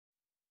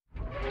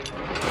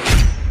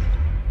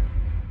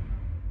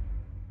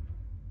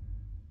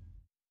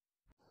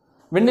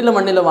விண்ணில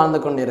மண்ணில வாழ்ந்து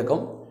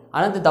கொண்டிருக்கும்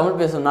அனைத்து தமிழ்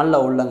பேசும் நல்ல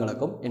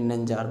உள்ளங்களுக்கும் என்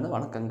நெஞ்சார்ந்த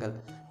வணக்கங்கள்.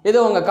 இது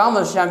உங்கள்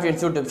காமர்ஸ்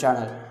சாம்பியன்ஸ் யூடியூப்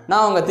சேனல்.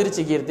 நான் உங்கள்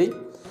திருச்சி கீர்த்தி.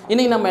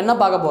 இன்றைக்கி நம்ம என்ன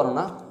பார்க்க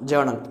போகிறோம்னா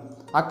ஜேர்னல்.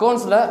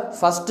 அக்கௌண்ட்ஸில்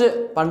ஃபஸ்ட்டு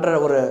பண்ணுற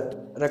ஒரு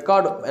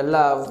ரெக்கார்டு,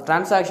 எல்லா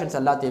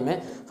டிரான்சாக்ஷன்ஸ் எல்லாத்தையுமே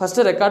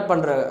ஃபஸ்ட்டு ரெக்கார்ட்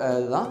பண்ணுற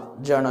இதுதான்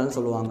ஜேர்னல்னு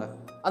சொல்லுவாங்க.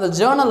 அந்த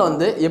ஜேர்னல்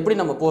வந்து எப்படி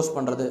நம்ம போஸ்ட்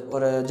பண்ணுறது,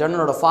 ஒரு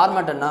ஜேர்னலோட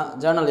ஃபார்மேட் என்ன,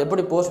 ஜேர்னல்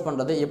எப்படி போஸ்ட்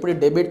பண்ணுறது, எப்படி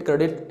டெபிட்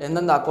கிரெடிட்,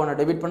 எந்தெந்த அக்கௌண்ட்டை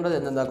டெபிட் பண்ணுறது,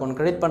 எந்தெந்த அக்கௌண்ட்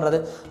கிரெடிட் பண்ணுறது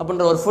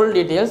அப்படின்ற ஒரு ஃபுல்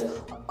டீட்டெயில்ஸ்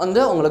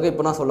வந்து உங்களுக்கு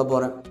இப்போ நான் சொல்ல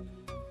போகிறேன்.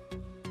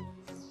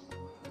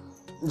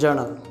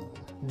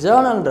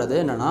 ஜேர்னல்ன்றது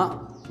என்னென்னா,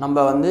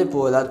 நம்ம வந்து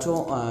இப்போது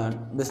ஏதாச்சும்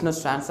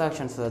பிஸ்னஸ்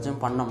ட்ரான்சாக்ஷன்ஸ் ஏதாச்சும்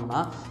பண்ணோம்னா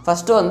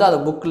ஃபஸ்ட்டு வந்து அதை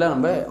புக்கில்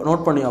நம்ம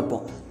நோட் பண்ணி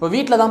வைப்போம். இப்போ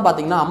வீட்டில் தான்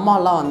பார்த்திங்கன்னா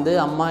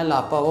அம்மா இல்லை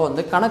அப்பாவோ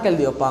வந்து கணக்கு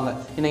எழுதி வைப்பாங்க.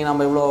 இன்றைக்கி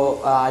நம்ம இவ்வளோ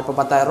இப்போ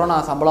 10,000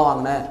 நான் சம்பளம்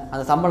வாங்கினேன்,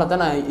 அந்த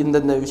சம்பளத்தை நான்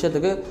இந்த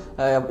விஷயத்துக்கு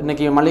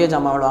இன்றைக்கி மளிகை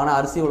ஜாமான் இவ்வளோ வாங்கினேன்,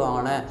 அரிசி இவ்வளோ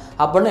வாங்கினேன்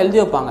அப்படின்னு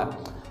எழுதி வைப்பாங்க.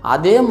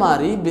 அதே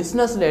மாதிரி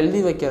பிஸ்னஸில்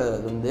எழுதி வைக்கிறது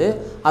வந்து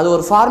அது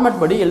ஒரு ஃபார்மேட்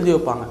படி எழுதி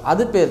வைப்பாங்க.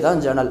 அது பேர் தான்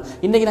ஜேர்னல்.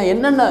 இன்றைக்கி நான்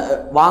என்னென்ன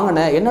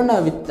வாங்கினேன், என்னென்ன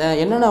விற்றேன்,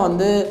 என்னென்ன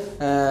வந்து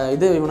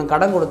இவனுக்கு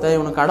கடன் கொடுத்தேன்,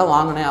 இவனுக்கு கடன்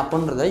வாங்கினேன்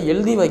அப்படின்றத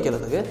எழுதி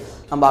வைக்கிறதுக்கு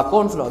நம்ம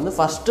அக்கௌண்ட்ஸில் வந்து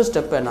ஃபஸ்ட்டு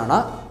ஸ்டெப் என்னென்னா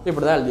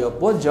இப்படி தான் எழுதி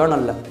வைப்போம்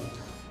ஜேர்னலில்.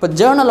 இப்போ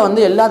ஜேர்னலில்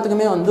வந்து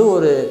எல்லாத்துக்குமே வந்து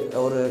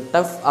ஒரு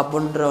டஃப்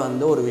அப்படின்ற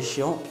வந்து ஒரு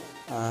விஷயம்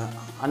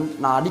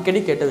நான் அடிக்கடி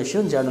கேட்ட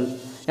விஷயம் ஜேர்னல்.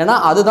 ஏன்னா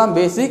அதுதான்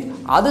பேசிக்.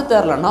 அது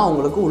தெரிலன்னா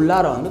உங்களுக்கு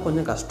உள்ளார வந்து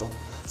கொஞ்சம் கஷ்டம்.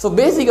 ஸோ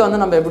பேசிக்கை வந்து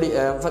நம்ம எப்படி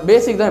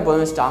பேசிக் தான்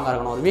எப்போதுமே ஸ்ட்ராங்காக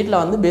இருக்கணும். ஒரு வீட்டில்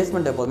வந்து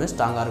பேஸ்மெண்ட் எப்போதுமே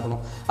ஸ்ட்ராங்காக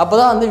இருக்கணும். அப்போ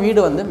தான் வந்து வீடு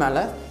வந்து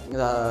மேலே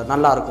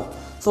நல்லாயிருக்கும்.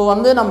 ஸோ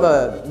வந்து நம்ம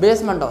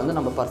பேஸ்மெண்ட்டை வந்து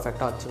நம்ம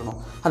பர்ஃபெக்டாக வச்சுக்கணும்.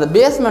 அந்த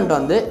பேஸ்மெண்ட்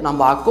வந்து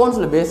நம்ம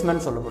அக்கௌண்ட்ஸில்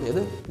பேஸ்மெண்ட்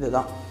சொல்லக்கூடியது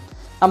இதுதான்.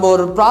 நம்ம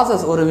ஒரு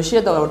ப்ராசஸ், ஒரு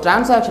விஷயத்தை, ஒரு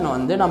டிரான்சாக்ஷனை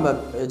வந்து நம்ம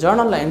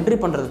ஜேர்னலில் என்ட்ரி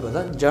பண்ணுறதுக்கு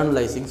தான்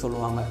ஜேர்னலைசிங்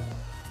சொல்லுவாங்க.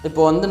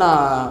 இப்போ வந்து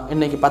நான்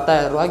இன்றைக்கி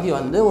 10,000 ரூபாய்க்கு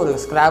வந்து ஒரு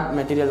ஸ்க்ராப்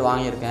மெட்டீரியல்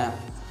வாங்கியிருக்கேன்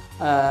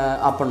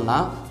அப்படின்னா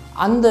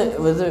அந்த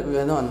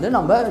இது வந்து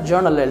நம்ம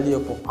ஜேர்னலில் எழுதி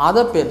வைப்போம்.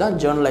 அதை பேர் தான்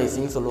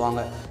ஜேர்னலைசிங்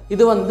சொல்லுவாங்க.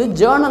 இது வந்து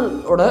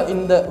ஜேர்னலோட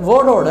இந்த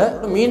வேர்டோட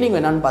மீனிங்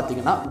என்னன்னு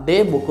பார்த்தீங்கன்னா டே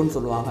புக்குன்னு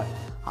சொல்லுவாங்க.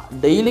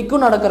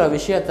 டெய்லிக்கும் நடக்கிற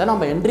விஷயத்தை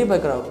நம்ம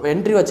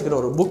என்ட்ரி வச்சுக்கிற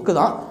ஒரு புக்கு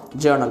தான்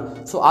ஜேர்னல்.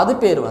 ஸோ அது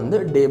பேர் வந்து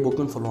டே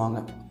புக்குன்னு சொல்லுவாங்க.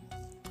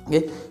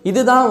 ஓகே,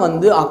 இதுதான்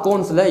வந்து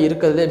அக்கௌண்ட்ஸில்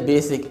இருக்கிறதே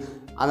பேசிக்.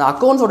 அந்த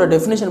அக்கௌண்ட்ஸோட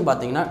டெஃபினேஷன்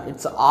பார்த்தீங்கன்னா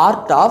இட்ஸ்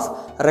ஆர்ட் ஆஃப்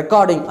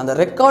ரெக்கார்டிங். அந்த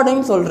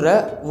ரெக்கார்டிங் சொல்கிற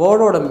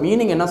வேர்டோட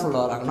மீனிங் என்ன சொல்ல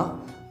வராங்கன்னா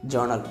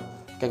ஜேர்னல்.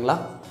 ஓகேங்களா?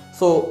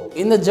 ஸோ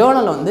இந்த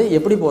ஜேர்னல் வந்து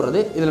எப்படி போடுறது,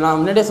 இதில் நான்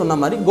முன்னாடியே சொன்ன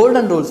மாதிரி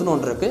கோல்டன் ரூல்ஸ்னு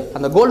ஒன்று இருக்குது.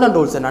 அந்த கோல்டன்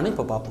ரூல்ஸ் என்னன்னு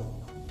இப்போ பார்ப்போம்.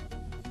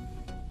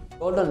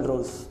 கோல்டன்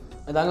ரூல்ஸ்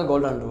இதாங்க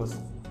கோல்டன் ரூல்ஸ்.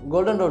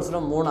 கோல்டன் ரூல்ஸில்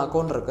 3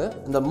 அக்கௌண்ட் இருக்குது.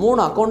 இந்த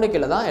 3 அக்கௌண்ட்டு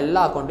கீழே தான்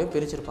எல்லா அக்கௌண்ட்டையும்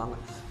பிரிச்சிருப்பாங்க.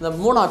 இந்த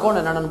 3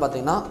 அக்கௌண்ட் என்னென்னு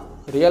பார்த்தீங்கன்னா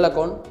real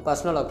account,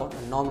 personal account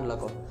and nominal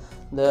account.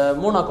 இந்த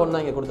 3 அக்கௌண்ட்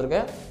தான் இங்கே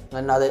கொடுத்துருக்கேன்.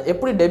 நான் அது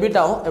எப்படி டெபிட்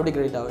ஆகும், எப்படி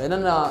கிரெடிட் ஆகும்,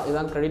 என்னென்ன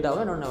இதான் கிரெடிட்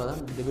ஆகும், என்னென்ன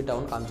தான் டெபிட்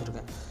ஆகும்னு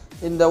காமிச்சிருக்கேன்.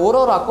 இந்த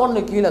ஒரு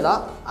அக்கௌண்ட்டு கீழே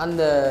தான்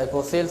அந்த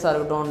இப்போது சேல்ஸாக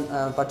இருக்கட்டும்,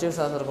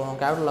 பர்ச்சேஸாக இருக்கட்டும்,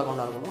 கேபிட்டல்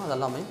அக்கௌண்ட்டாக இருக்கட்டும்,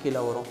 அதெல்லாமே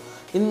கீழே வரும்.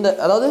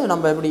 அதாவது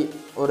நம்ம எப்படி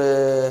ஒரு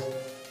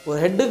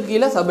ஹெட்டுக்கு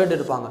கீழே சப்ஹெட்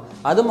இருப்பாங்க,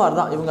 அது மாதிரி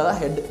தான் இவங்க தான்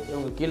ஹெட்,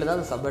 இவங்க கீழே தான்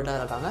அந்த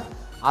சப்ஹெட்டாக இருக்காங்க.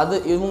 அது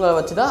இவங்க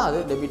வச்சு தான் அது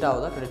டெபிட்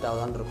ஆகுதா கிரெடிட்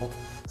ஆகுதான்னு இருக்கும்.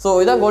 ஸோ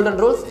இதான்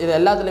கோல்டன் ரூல்ஸ். இது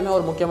எல்லாத்துலேயுமே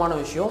ஒரு முக்கியமான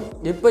விஷயம்.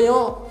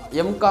 இப்போயும்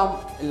எம்காம்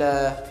இல்லை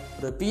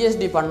ஒரு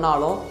பிஹெச்டி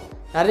பண்ணாலும்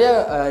நிறைய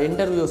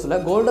இன்டர்வியூஸில்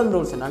கோல்டன்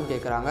ரூல்ஸ் என்னன்னு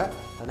கேட்குறாங்க.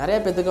 நிறைய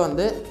பேத்துக்கு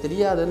வந்து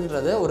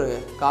தெரியாதுன்றது ஒரு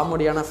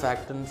காமெடியான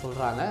ஃபேக்ட்னு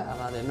சொல்கிறாங்க.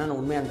 ஆனால் அது என்னென்னு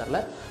உண்மையானு தெரில.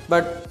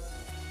 பட்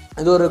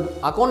இது ஒரு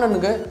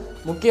அக்கௌண்டன்ட்டுக்கு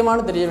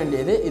முக்கியமான தெரிய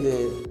வேண்டியது. இது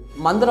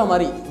மந்திரம்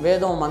மாதிரி,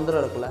 வேதம்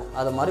மந்திரம் இருக்குல்ல,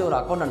 அது மாதிரி ஒரு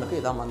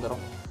அக்கௌண்டன்ட்டுக்கு இதான்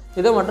மந்திரம்.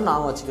 இதை மட்டும்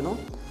நான்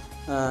வச்சுக்கணும்.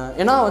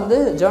 ஏன்னா வந்து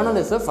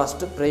Journal is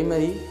first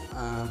primary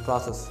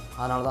process,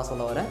 அதனால தான்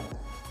சொல்ல வரேன்.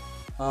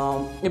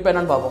 இப்போ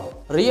என்னென்னு பார்ப்போம்.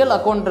 ரியல்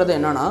அக்கௌண்ட்றது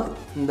என்னென்னா,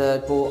 இந்த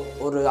இப்போது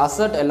ஒரு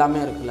அசட் எல்லாமே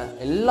இருக்குல்ல,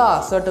 எல்லா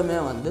அசட்டுமே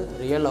வந்து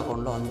ரியல்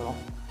அக்கௌண்ட்டில் வந்துடும்.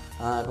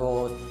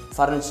 இப்போது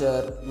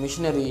ஃபர்னிச்சர்,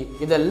 மிஷினரி,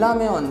 இது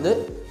எல்லாமே வந்து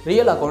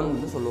ரியல் அக்கௌண்ட்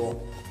வந்து சொல்லுவோம்.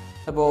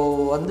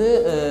 இப்போது வந்து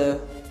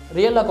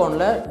ரியல்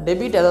அக்கௌண்ட்டில்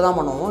டெபிட் எதை தான்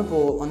பண்ணுவோம்.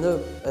 இப்போது வந்து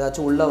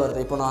ஏதாச்சும் உள்ளே வருது.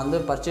 இப்போ நான்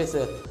வந்து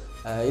பர்ச்சேஸு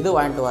இது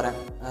வாங்கிட்டு வரேன்,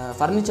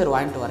 ஃபர்னிச்சர்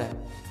வாங்கிட்டு வரேன்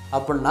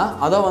அப்படின்னா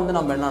அதை வந்து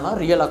நம்ம என்னென்னா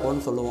ரியல்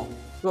அக்கௌண்ட் சொல்லுவோம்.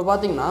 இப்போ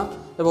பார்த்திங்கன்னா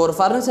இப்போ ஒரு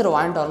ஃபர்னிச்சர்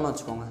வாங்கிட்டு வரணும்னு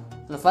வச்சுக்கோங்க.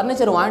 அந்த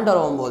ஃபர்னிச்சர் வாங்கிட்டு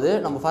வரும்போது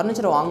நம்ம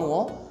ஃபர்னிச்சரை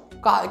வாங்குவோம்,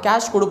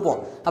 கேஷ் கொடுப்போம்.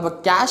 அப்போ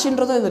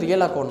கேஷுன்றதும் இது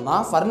ரியல் அக்கௌண்ட்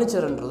தான்,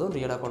 ஃபர்னிச்சர்ன்றதும்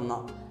ரியல் அக்கௌண்ட்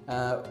தான்.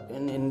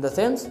 இந்த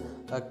சென்ஸ்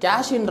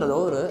கேஷுன்றது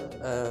ஒரு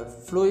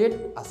ஃப்ளூயிட்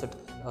அசட்,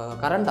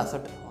 கரண்ட்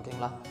அசட்.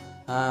 ஓகேங்களா?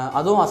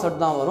 அதுவும்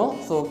அசட் தான் வரும்.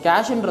 ஸோ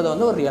கேஷுன்றது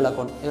வந்து ஒரு ரியல்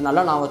அக்கௌண்ட். இது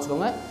நல்லா நான்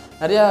வச்சுக்கோங்க.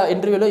 நிறையா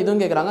இன்டர்வியூவில்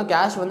இதுவும் கேட்குறாங்க,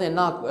 கேஷ் வந்து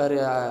என்ன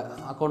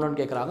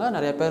அக்கௌண்ட்டுன்னு கேட்குறாங்க.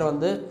 நிறைய பேர்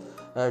வந்து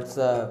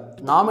இட்ஸ்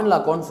நாமினல்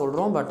அக்கௌண்ட்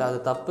சொல்கிறோம், பட் அது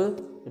தப்பு.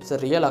 It's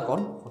real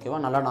account. ஓகேவா?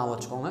 நல்லா நான்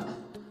வச்சுக்கோங்க.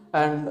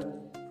 அண்ட்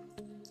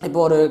இப்போ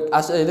ஒரு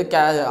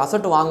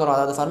அசட் வாங்குகிறோம்,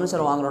 அதாவது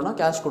ஃபர்னிச்சர் வாங்குகிறோன்னா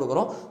கேஷ்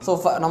கொடுக்குறோம். ஸோ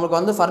நமக்கு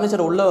வந்து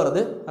ஃபர்னிச்சர் உள்ளே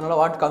வருது, அதனால்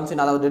வாட் கம்ஸ்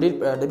இன், அதாவது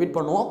டெபிட்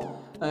பண்ணுவோம்.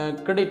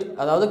 கிரெடிட்,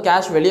 அதாவது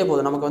கேஷ் வெளியே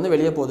போகுது, நமக்கு வந்து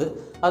வெளியே போகுது,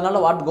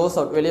 அதனால் வாட் கோஸ்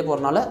அவுட், வெளியே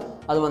போகிறனால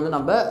அது வந்து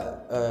நம்ம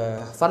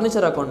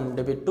furniture account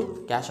debit to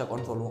cash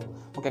account சொல்லுவோம்.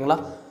 ஓகேங்களா?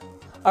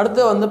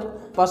 அடுத்து வந்து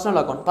பர்சனல்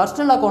அக்கௌண்ட்.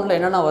 பர்சனல் அக்கௌண்ட்டில்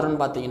என்னென்ன வரும்னு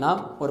பார்த்தீங்கன்னா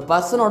ஒரு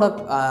பர்சனோட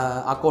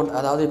அக்கௌண்ட்,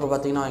 அதாவது இப்போ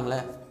பார்த்தீங்கன்னா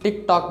வைங்களேன்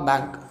டிக்டாக்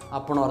பேங்க்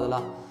அப்படின்னு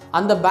வருதுலாம்,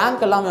 அந்த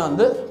பேங்க் எல்லாமே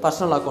வந்து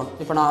பர்சனல் அக்கௌண்ட்.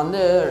 இப்போ நான்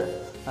வந்து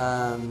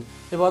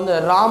இப்போ வந்து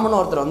ராம்னு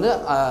ஒருத்தர் வந்து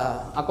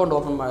அக்கௌண்ட்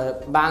ஓப்பன்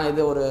பேங்க்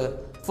இது ஒரு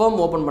ஃபேம்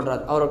ஓப்பன்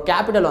பண்ணுறாரு. அவர்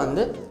கேபிட்டல்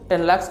வந்து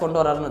 10 lakhs கொண்டு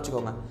வராருன்னு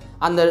வச்சுக்கோங்க.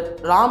 அந்த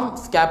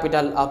ராம்ஸ்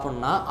கேபிட்டல்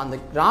அப்படின்னா அந்த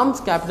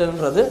ராம்ஸ்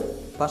கேபிட்டல்ன்றது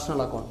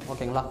பர்சனல் அக்கௌண்ட்.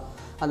 ஓகேங்களா?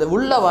 அந்த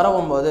உள்ளே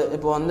வரவும்போது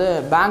இப்போ வந்து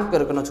பேங்க்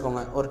இருக்குதுன்னு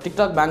வச்சுக்கோங்க, ஒரு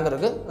டிக்டாக் பேங்க்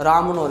இருக்குது,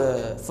 ராம்னு ஒரு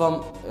ஃபேம்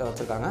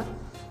வச்சுருக்காங்க.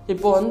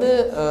 இப்போ வந்து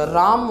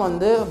ராம்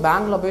வந்து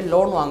பேங்க்கில் போய்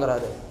லோன்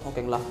வாங்குறாரு.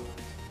 ஓகேங்களா?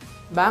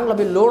 பேங்க்கில்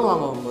போய் லோன்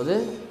வாங்கும்போது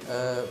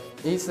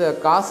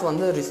காசு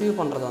வந்து ரிசீவ்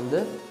பண்ணுறது வந்து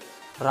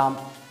ராம்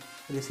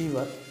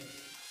ரிசீவர்,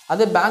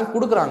 அதே பேங்க்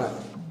கொடுக்குறாங்க.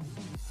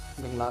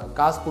 ஓகேங்களா?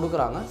 காசு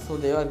கொடுக்குறாங்க. So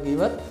Thevar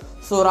giver.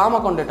 So Ram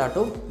account data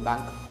to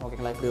bank.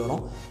 ஓகேங்களா? இப்படி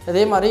வரும்.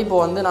 இதே மாதிரி இப்போ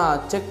வந்து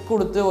நான் செக்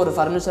கொடுத்து ஒரு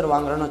ஃபர்னிச்சர்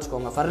வாங்குறேன்னு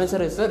வச்சுக்கோங்க.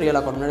 Furniture is real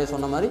account. முன்னாடி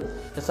சொன்ன மாதிரி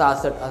இட்ஸ்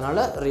ஆசெட்,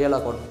 அதனால் ரியல்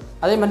அக்கௌண்ட்.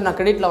 அதே மாதிரி நான்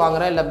கிரெடிட்டில்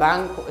வாங்குறேன் இல்லை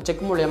பேங்க்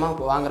செக்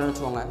மூலியமாக வாங்குறேன்னு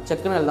வச்சுக்கோங்க.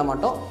 செக்குன்னு எழுத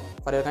மாட்டோம்.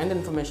 For your kind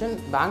information,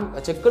 bank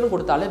செக்குன்னு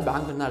கொடுத்தாலே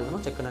பேங்க்குன்னு தான்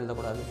எழுதணும், செக்குன்னு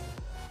எழுதக்கூடாது.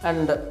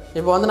 அண்ட்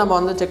இப்போ வந்து நம்ம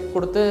வந்து செக்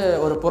கொடுத்து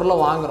ஒரு பொருளை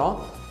வாங்குகிறோம்.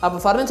 அப்போ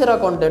ஃபர்னிச்சர்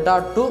அக்கௌண்ட் டேட்டா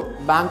டு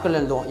பேங்க்கில்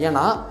எழுதுவோம்.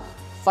 ஏன்னா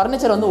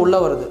ஃபர்னிச்சர் வந்து உள்ளே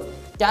வருது,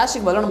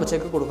 கேஷுக்கு பதிலாக நம்ம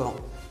செக்கு கொடுக்குறோம்.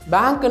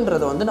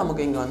 பேங்க்குன்றது வந்து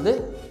நமக்கு இங்கே வந்து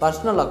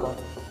பர்சனல் அக்கௌண்ட்.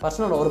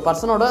 ஒரு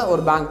பர்சனோட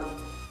ஒரு பேங்க்,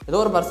 ஏதோ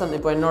ஒரு பர்சன்,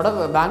 இப்போ என்னோட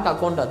பேங்க்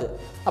அக்கௌண்ட் அது.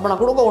 அப்போ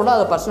நான் கொடுக்கக்கூட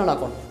அது பர்சனல்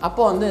அக்கௌண்ட்.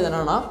 அப்போ வந்து இது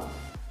என்னென்னா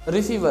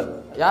ரிசீவர்,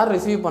 யார்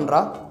ரிசீவ்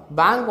பண்ணுறா?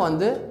 பேங்க்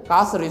வந்து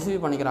காசு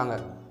ரிசீவ் பண்ணிக்கிறாங்க.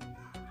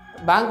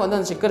 பேங்க் வந்து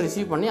அந்த செக்கை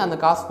ரிசீவ் பண்ணி அந்த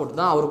காசு போட்டு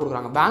தான் அவர்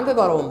கொடுக்குறாங்க.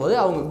 பேங்க்குக்கு வரும்போது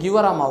அவங்க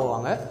கிவராக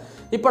மாறுவாங்க.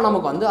 இப்போ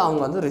நமக்கு வந்து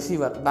அவங்க வந்து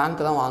ரிசீவர்,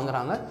 பேங்க் தான்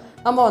வாங்குறாங்க,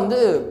 நம்ம வந்து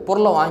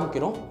பொருளை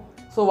வாங்கிக்கிறோம்.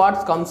 So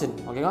what's comes in.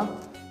 ஓகேங்களா?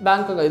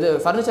 பேங்க்கு இது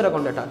furniture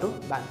account data to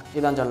bank.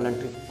 இதுதான் ஜர்னல்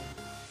என்ட்ரி.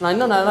 நான்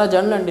இன்னும் நிறையா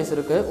ஜர்னல் என்ட்ரிஸ்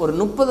இருக்குது. ஒரு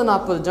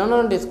 30-40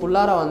 ஜர்னல்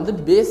என்ட்ரிஸ்க்குள்ளார வந்து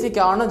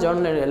பேசிக்கான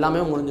ஜர்னல்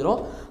எல்லாமே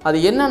முடிஞ்சிடும். அது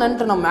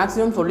என்னென்னன்ட்டு நான்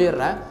மேக்ஸிமம்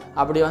சொல்லிடுறேன்.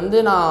 அப்படி வந்து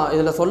நான்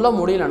இதில் சொல்ல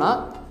முடியலன்னா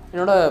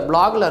என்னோடய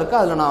பிளாகில் இருக்குது,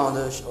 அதில் நான்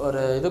வந்து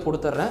ஒரு இது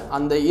கொடுத்துட்றேன்.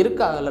 அந்த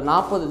அதில்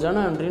 40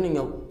 ஜர்னல் என்ட்ரி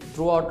நீங்கள்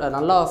த்ரூ அவுட்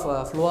நல்லா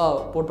ஃப்ளூவாக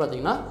போட்டு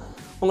பார்த்தீங்கன்னா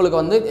உங்களுக்கு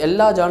வந்து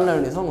எல்லா ஜர்னல்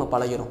என்ட்ரிஸும் உங்களுக்கு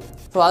பழகிடும்.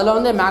 ஸோ அதில்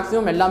வந்து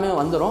மேக்ஸிமம் எல்லாமே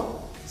வந்துடும்.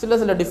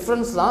 சில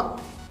டிஃப்ரென்ஸ் தான்.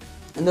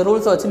 இந்த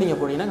ரூல்ஸை வச்சு நீங்கள்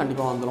போனீங்கன்னா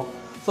கண்டிப்பாக வந்துடும்.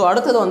 ஸோ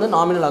அடுத்தது வந்து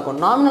நாமினல்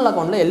அக்கௌண்ட். நாமினல்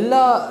அக்கௌண்ட்டில் எல்லா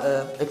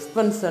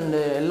எக்ஸ்பென்ஸ் அண்டு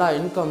எல்லா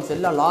இன்கம்ஸ்,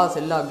 எல்லா லாஸ்,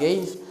 எல்லா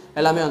கெயின்ஸ்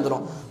எல்லாமே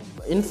வந்துடும்.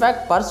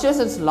 இன்ஃபேக்ட் பர்ச்சேஸ்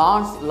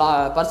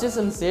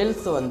அண்ட்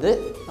சேல்ஸ் வந்து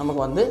நமக்கு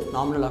வந்து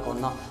நாமினல்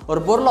அக்கௌண்ட் தான். ஒரு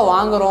பொருளை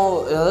வாங்குகிறோம்,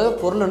 அதாவது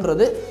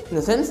பொருள்ன்றது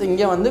இந்த சென்ஸ்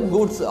இங்கே வந்து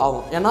கூட்ஸ்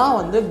ஆகும். ஏன்னா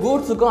வந்து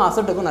கூட்ஸுக்கும்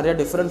அசட்டுக்கும் நிறைய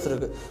டிஃப்ரென்ஸ்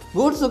இருக்குது.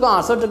 கூட்ஸுக்கும்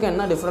அசட்டுக்கும்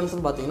என்ன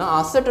டிஃப்ரென்ஸ்னு பார்த்தீங்கன்னா,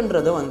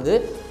 அசட்டுன்றது வந்து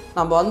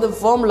நம்ம வந்து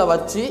ஃபேமில்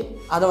வச்சு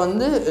அதை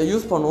வந்து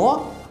யூஸ் பண்ணுவோம்.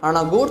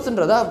 ஆனால்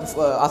கூட்ஸுன்றதை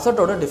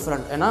அசட்டோட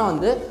டிஃப்ரெண்ட். ஏன்னா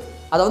வந்து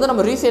அதை வந்து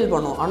நம்ம ரீசேல்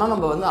பண்ணுவோம், ஆனால்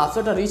நம்ம வந்து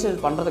அசட்டை ரீசேல்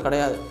பண்ணுறது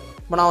கிடையாது.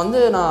 இப்போ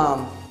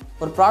நான்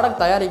ஒரு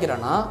ப்ராடக்ட்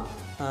தயாரிக்கிறேன்னா,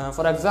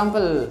 ஃபார்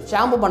எக்ஸாம்பிள்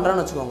ஷாம்பு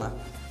பண்ணுறேன்னு வச்சுக்கோங்க.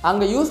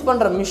 அங்கே யூஸ்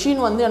பண்ணுற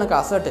மிஷின் வந்து எனக்கு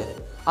அசட்டு,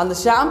 அந்த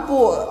ஷாம்பு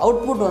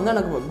அவுட்புட் வந்து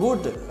எனக்கு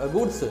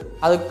கூட்ஸு.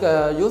 அதுக்கு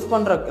யூஸ்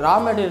பண்ணுற ரா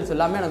மெட்டீரியல்ஸ்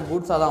எல்லாமே எனக்கு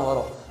கூட்ஸாக தான்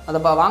வரும்.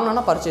 அதை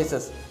வாங்கினோன்னா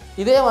பர்ச்சேசஸ்.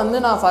 இதே வந்து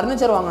நான்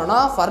ஃபர்னிச்சர் வாங்கினேன்னா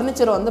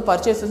ஃபர்னிச்சர் வந்து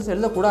பர்ச்சேசஸ்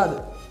எழுதக்கூடாது,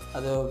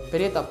 அது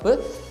பெரிய தப்பு.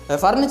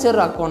 ஃபர்னிச்சர்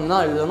அக்கௌண்ட்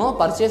தான் எழுதணும்,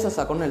 பர்ச்சேசஸ்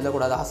அக்கௌண்ட்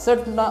எழுதக்கூடாது.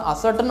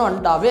 அசட்டுன்னு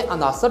வந்துட்டாவே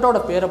அந்த அசட்டோட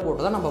பேரை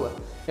போட்டு தான் நம்ம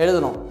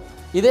எழுதணும்.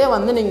 இதே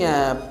வந்து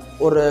நீங்கள்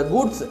ஒரு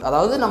கூட்ஸ்,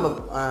 அதாவது நம்ம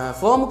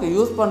ஃபேமுக்கு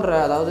யூஸ் பண்ணுற,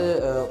 அதாவது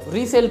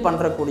ரீசேல்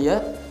பண்ணுறக்கூடிய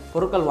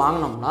பொருட்கள்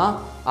வாங்கினோம்னா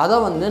அதை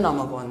வந்து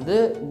நமக்கு வந்து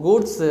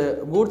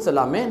கூட்ஸ்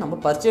எல்லாமே நம்ம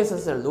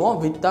பர்ச்சேசஸ் எழுதுவோம்,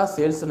 வித்தா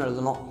சேல்ஸ்ன்னு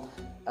எழுதணும்.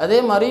 அதே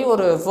மாதிரி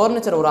ஒரு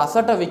ஃபர்னிச்சர், ஒரு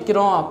அசட்டை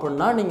விற்கிறோம்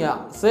அப்படின்னா நீங்கள்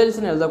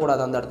சேல்ஸ்ன்னு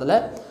எழுதக்கூடாது. அந்த இடத்துல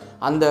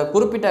அந்த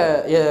குறிப்பிட்ட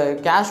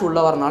கேஷ்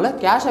உள்ளே வரனால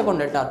cash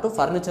account data to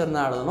furniture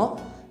தான் எழுதணும்,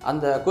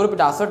 அந்த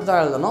குறிப்பிட்ட அசட்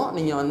தான் எழுதணும்.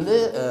 நீங்கள் வந்து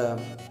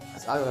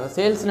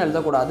சேல்ஸ்ன்னு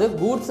எழுதக்கூடாது.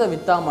 கூட்ஸை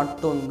விற்றா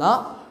மட்டும்தான்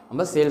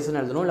நம்ம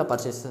சேல்ஸ்ன்னு எழுதணும், இல்லை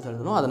பர்ச்சேஸஸ்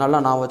எழுதணும். அது நல்லா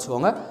ஞாபகம்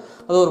வச்சுக்கோங்க,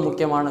 அது ஒரு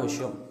முக்கியமான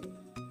விஷயம்.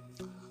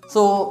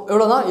 ஸோ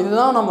இவ்வளோதான்,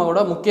 இதுதான்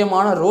நம்மளோட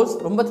முக்கியமான ரூல்ஸ்.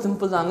 ரொம்ப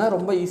சிம்பிள் தாங்க,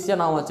 ரொம்ப ஈஸியாக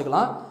ஞாபகம்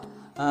வச்சுக்கலாம்.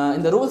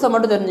 இந்த ரூல்ஸை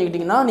மட்டும்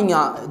தெரிஞ்சுக்கிட்டிங்கன்னா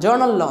நீங்கள்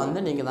ஜேர்னலில் வந்து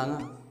நீங்கள் தாங்க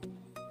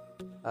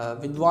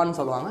வித்வான்னு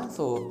சொல்லுவாங்க.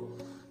 ஸோ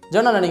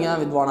ஜேர்னலில் நீங்கள்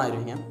தான் வித்வான்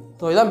ஆகிடுவீங்க.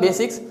 ஸோ இதுதான்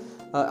பேசிக்ஸ்.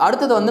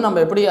 அடுத்தது வந்து நம்ம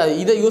எப்படி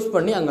இதை யூஸ்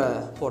பண்ணி அங்கே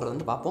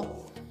போடுறதுன்னு பார்ப்போம்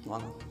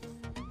வாங்க.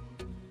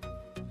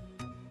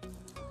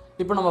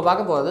 இப்போ நம்ம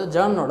பார்க்க போகிறது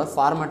ஜேர்னலோட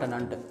ஃபார்மேட்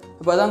என்னன்ட்டு.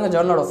 இப்போ அதாங்க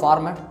ஜேர்னலோட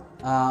ஃபார்மேட்.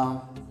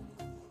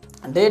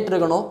 டேட்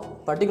இருக்கணும்,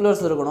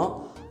 பர்டிகுலர்ஸ் இருக்கணும்,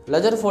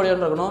 லெஜர்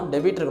ஃபோலியோன்னு இருக்கணும்,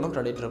 டெபிட் இருக்கணும்,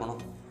 கிரெடிட் இருக்கணும்.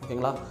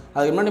 ஓகேங்களா?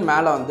 அதுக்கு முன்னாடி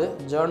மேலே வந்து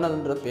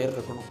ஜேர்னல்ன்ற பேர்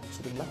இருக்கணும்.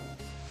 சரிங்களா?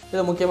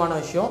 இது முக்கியமான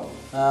விஷயம்.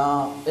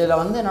 இதில்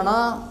வந்து என்னென்னா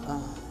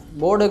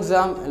போர்டு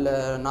எக்ஸாம் இல்லை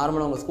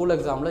நார்மலாக உங்கள் ஸ்கூல்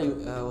எக்ஸாமில்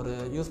ஒரு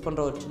யூஸ்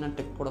பண்ணுற ஒரு சின்ன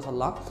டிப் கூட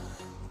சொல்லலாம்.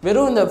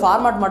 வெறும் இந்த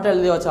ஃபார்மேட் மட்டும்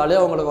எழுதி வச்சாலே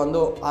உங்களுக்கு வந்து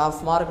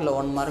 1/2 மார்க் இல்லை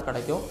 1 மார்க்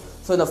கிடைக்கும்.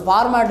 ஸோ இந்த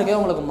ஃபார்மேட்டுக்கே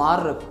உங்களுக்கு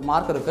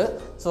மார்க் இருக்குது.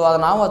 ஸோ அதை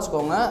ஞாபகம்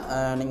வச்சுக்கோங்க.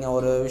 நீங்கள்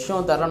ஒரு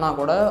விஷயம் தரனா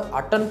கூட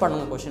அட்டன்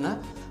பண்ணுங்கள். கொஷினை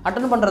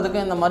அட்டன் பண்ணுறதுக்கு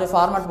இந்த மாதிரி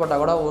ஃபார்மேட்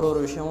போட்டால் கூட ஒரு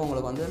விஷயமும்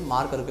உங்களுக்கு வந்து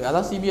மார்க் இருக்குது.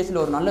 அதான்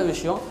சிபிஎஸ்சியில் ஒரு நல்ல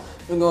விஷயம்.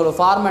 இவங்க ஒரு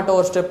ஃபார்மேட்டோ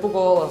ஒரு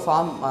ஸ்டெப்புக்கோ ஒரு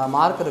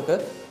மார்க்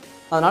இருக்குது.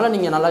 அதனால்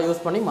நீங்கள் நல்லா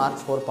யூஸ் பண்ணி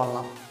மார்க் ஸ்கோர்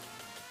பண்ணலாம்.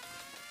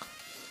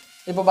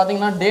 இப்போ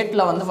பார்த்தீங்கன்னா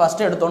டேட்டில் வந்து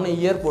ஃபஸ்ட்டு எடுத்தோன்னே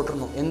இயர்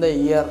போட்டுருணும். எந்த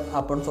இயர்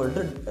அப்படின்னு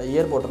சொல்லிட்டு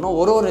இயர் போட்டுருணும்.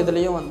 ஒரு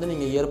இதுலேயும் வந்து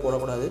நீங்கள் இயர்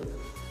போடக்கூடாது.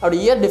 அப்படி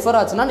இயர் டிஃபர்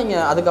ஆச்சுன்னா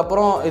நீங்கள்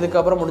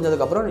இதுக்கப்புறம்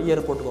முடிஞ்சதுக்கப்புறம்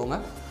இயர் போட்டுக்கோங்க.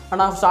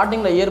 ஆனால்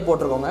ஸ்டார்டிங்கில் இயர்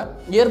போட்டிருக்கோங்க.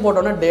 இயர்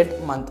போட்டோன்னே டேட்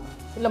மந்த்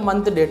இல்லை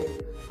மந்த் டேட்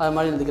அது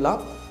மாதிரி எழுதிக்கலாம்.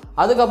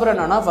 அதுக்கப்புறம்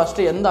என்னென்னா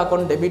ஃபஸ்ட்டு எந்த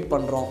அக்கௌண்ட் டெபிட்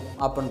பண்ணுறோம்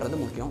அப்படின்றது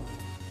முக்கியம்.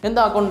 எந்த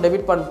அக்கௌண்ட்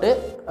டெபிட் பண்ணிட்டு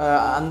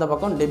அந்த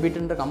பக்கம்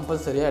டெபிட்ன்ற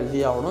கம்பல்சரியாக எழுதி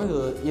ஆகணும்.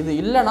 இது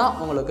இல்லைன்னா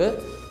உங்களுக்கு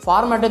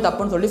ஃபார்மேட்டே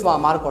தப்புன்னு சொல்லி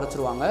மார்க்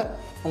குறைச்சிருவாங்க.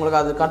 உங்களுக்கு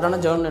அது கரெக்டான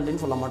ஜேர்னல்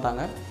என்ட்ரின்னு சொல்ல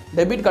மாட்டாங்க.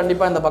 டெபிட்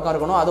கண்டிப்பாக இந்த பக்கம்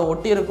இருக்கணும். அதை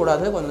ஒட்டி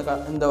இருக்கக்கூடாது.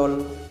 கொஞ்சம் இந்த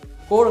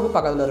கோடுக்கு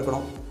பக்கத்தில்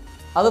இருக்கணும்.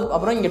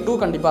 அப்புறம் இங்கே 2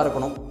 கண்டிப்பாக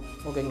இருக்கணும்.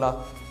 ஓகேங்களா?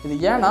 இது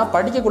ஏன்னா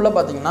படிக்கக்குள்ளே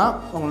பார்த்தீங்கன்னா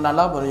உங்களுக்கு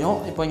நல்லா புரியும்.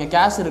 இப்போ இங்கே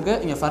கேஷ் இருக்குது,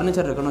 இங்கே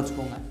ஃபர்னிச்சர் இருக்குன்னு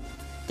வச்சுக்கோங்க.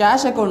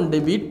 Cash account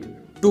debit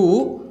to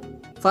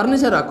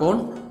furniture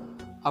account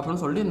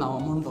அப்படின்னு சொல்லி இந்த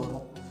அமௌண்ட்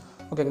வரும்.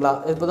 ஓகேங்களா?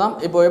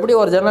 இப்போ எப்படி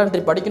ஒரு ஜேர்னல்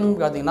என்ட்ரி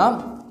படிக்கணும்னு பார்த்தீங்கன்னா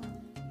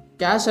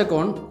cash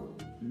account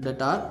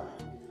debtor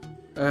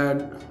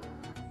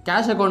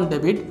cash account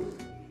debit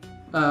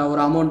ஒரு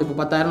அமௌண்ட் இப்போ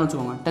 10,000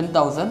 வச்சுக்கோங்க.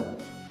 10,000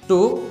 டு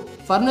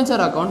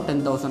ஃபர்னிச்சர் அக்கௌண்ட்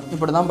 10,000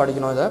 இப்படி தான்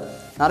படிக்கணும். இதை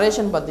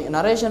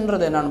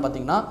நரேஷன்றது என்னென்னு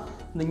பார்த்தீங்கன்னா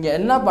நீங்கள்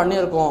என்ன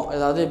பண்ணியிருக்கோம்.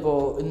 அதாவது இப்போ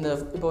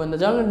இந்த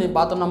ஜேர்னல் என்ட்ரி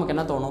பார்த்தோம்னா நமக்கு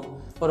என்ன தோணும்?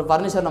 ஒரு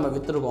ஃபர்னிச்சர் நம்ம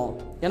விற்றுருக்கோம்.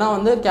 ஏன்னா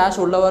வந்து கேஷ்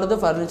உள்ளே வருது,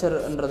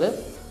 ஃபர்னிச்சர்ன்றது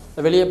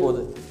வெளியே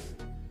போகுது.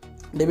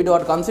 Debit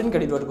what comes in,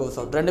 credit what goes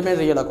out, ரெண்டுமே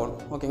ரியல் அக்கௌண்ட்.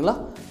 ஓகேங்களா?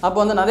 அப்போ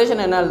வந்து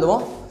நரேஷன் என்ன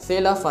எழுதுவோம்?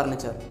 Sale of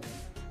furniture.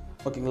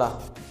 ஓகேங்களா?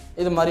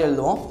 இது மாதிரி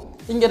எழுதுவோம்.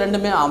 இங்கே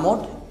ரெண்டுமே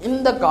அமௌண்ட்.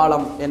 இந்த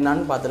காலம்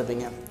என்னன்னு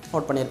பார்த்துருப்பீங்க,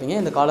 நோட் பண்ணியிருப்பீங்க.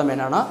 இந்த காலம்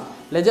என்னென்னா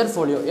லெஜர்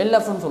ஃபோலியோ,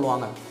 எல்எஃப்னு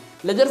சொல்லுவாங்க.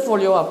 லெஜர்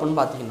ஃபோலியோ அப்படின்னு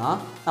பார்த்தீங்கன்னா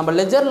நம்ம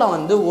லெஜரில்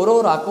வந்து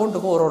ஒரு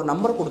அக்கௌண்ட்டுக்கும் ஒரு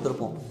நம்பர்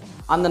கொடுத்துருப்போம்.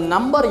 அந்த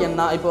நம்பர்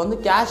என்ன? இப்போ வந்து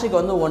கேஷுக்கு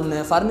வந்து 1,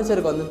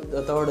 ஃபர்னிச்சருக்கு வந்து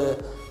 3,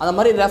 அந்த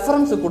மாதிரி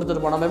ரெஃபரன்ஸு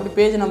கொடுத்துருப்போம். நம்ம எப்படி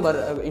பேஜ் நம்பர்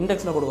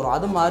இண்டெக்ஸில் கொடுக்குறோம்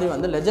அது மாதிரி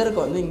வந்து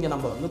லெஜருக்கு வந்து இங்கே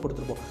நம்ம வந்து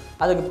கொடுத்துருப்போம்.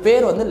 அதுக்கு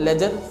பேர் வந்து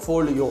லெஜர்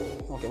ஃபோலியோ.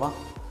 ஓகேவா?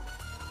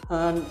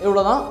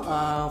 இவ்வளோ தான்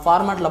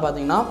ஃபார்மேட்டில்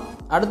பார்த்தீங்கன்னா.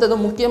 அடுத்தது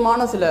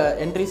முக்கியமான சில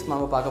என்ட்ரிஸ்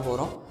நம்ம பார்க்க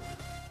போகிறோம்.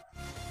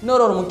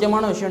 இன்னொரு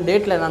முக்கியமான விஷயம்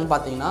டேட்டில் என்னென்னு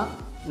பார்த்தீங்கன்னா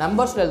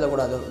நம்பர்ஸில்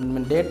எழுதக்கூடாது.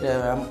 டேட்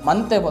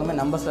மந்த் எப்போதுமே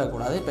நம்பர்ஸில்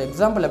எழுதக்கூடாது. இப்போ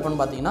எக்ஸாம்பிள்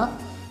எப்போன்னு பார்த்தீங்கன்னா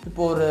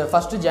இப்போ ஒரு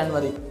 1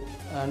 ஜனவரி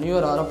நியூ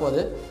இயர்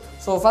வரப்போகுது.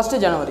 ஸோ 1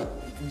 ஜனவரி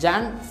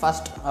Jan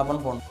 1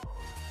 அப்படின்னு போகணும்.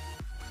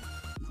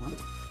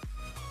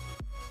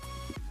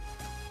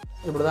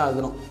 இப்படி தான்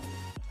எழுதணும்.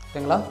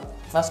 ஓகேங்களா?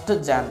 1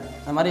 Jan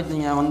இந்த மாதிரி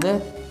நீங்கள் வந்து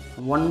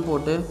 1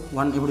 போட்டு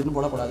 1 இப்படின்னு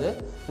போடக்கூடாது.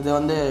 இது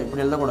வந்து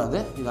இப்படி எழுதக்கூடாது.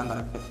 இதுதான்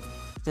கரெக்டு.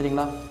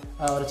 சரிங்களா?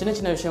 ஒரு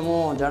சின்ன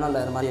விஷயமும்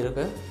ஜேர்னலில் இது மாதிரி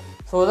இருக்குது.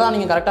 ஸோ இதான்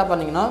நீங்கள் கரெக்டாக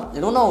பண்ணிங்கன்னா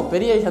இது ஒன்றும்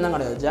பெரிய விஷயம் தான்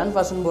கிடையாது. Jan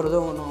 1 போகிறது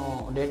ஒன்றும்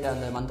டேட்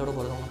அந்த மந்தோடு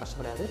போகிறது ஒன்றும்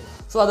கஷ்டம் கிடையாது.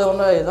 ஸோ அது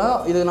வந்து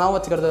இது நான்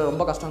வச்சுக்கிறது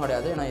ரொம்ப கஷ்டம்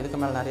கிடையாது. ஏன்னா இதுக்கு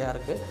மேலே நிறையா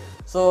இருக்குது.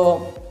 ஸோ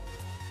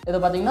இதை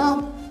பார்த்தீங்கன்னா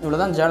இவ்வளோ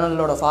தான்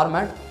ஜேர்னலோட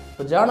ஃபார்மேட்.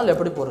 இப்போ ஜேர்னல்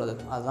எப்படி போடுறது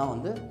அதுதான்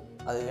வந்து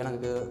அது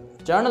எனக்கு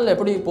ஜேர்னல்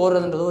எப்படி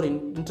போடுறதுன்றது ஒரு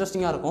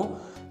இன்ட்ரெஸ்டிங்காக இருக்கும்.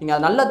 நீங்கள்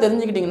அதை நல்லா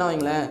தெரிஞ்சுக்கிட்டிங்கன்னா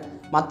வைங்களேன்,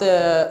 மற்ற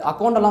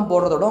அக்கௌண்டெல்லாம்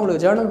போடுறதோட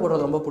உங்களுக்கு ஜேர்னல்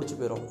போடுறது ரொம்ப பிடிச்சி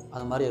போயிடும்.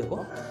 அது மாதிரி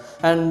இருக்கும்.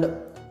 And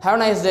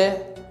have nice day.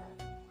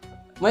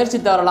 முயற்சி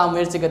தவறலாம்,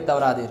 முயற்சிக்க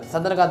தவறாதீர்.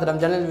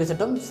 சந்திரகாத்திரம் ஜன்னல்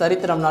வீசட்டும்,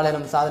 சரித்திரம்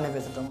நாளேறும் சாதனை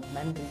பேசட்டும்.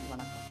 நன்றி,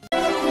 வணக்கம்.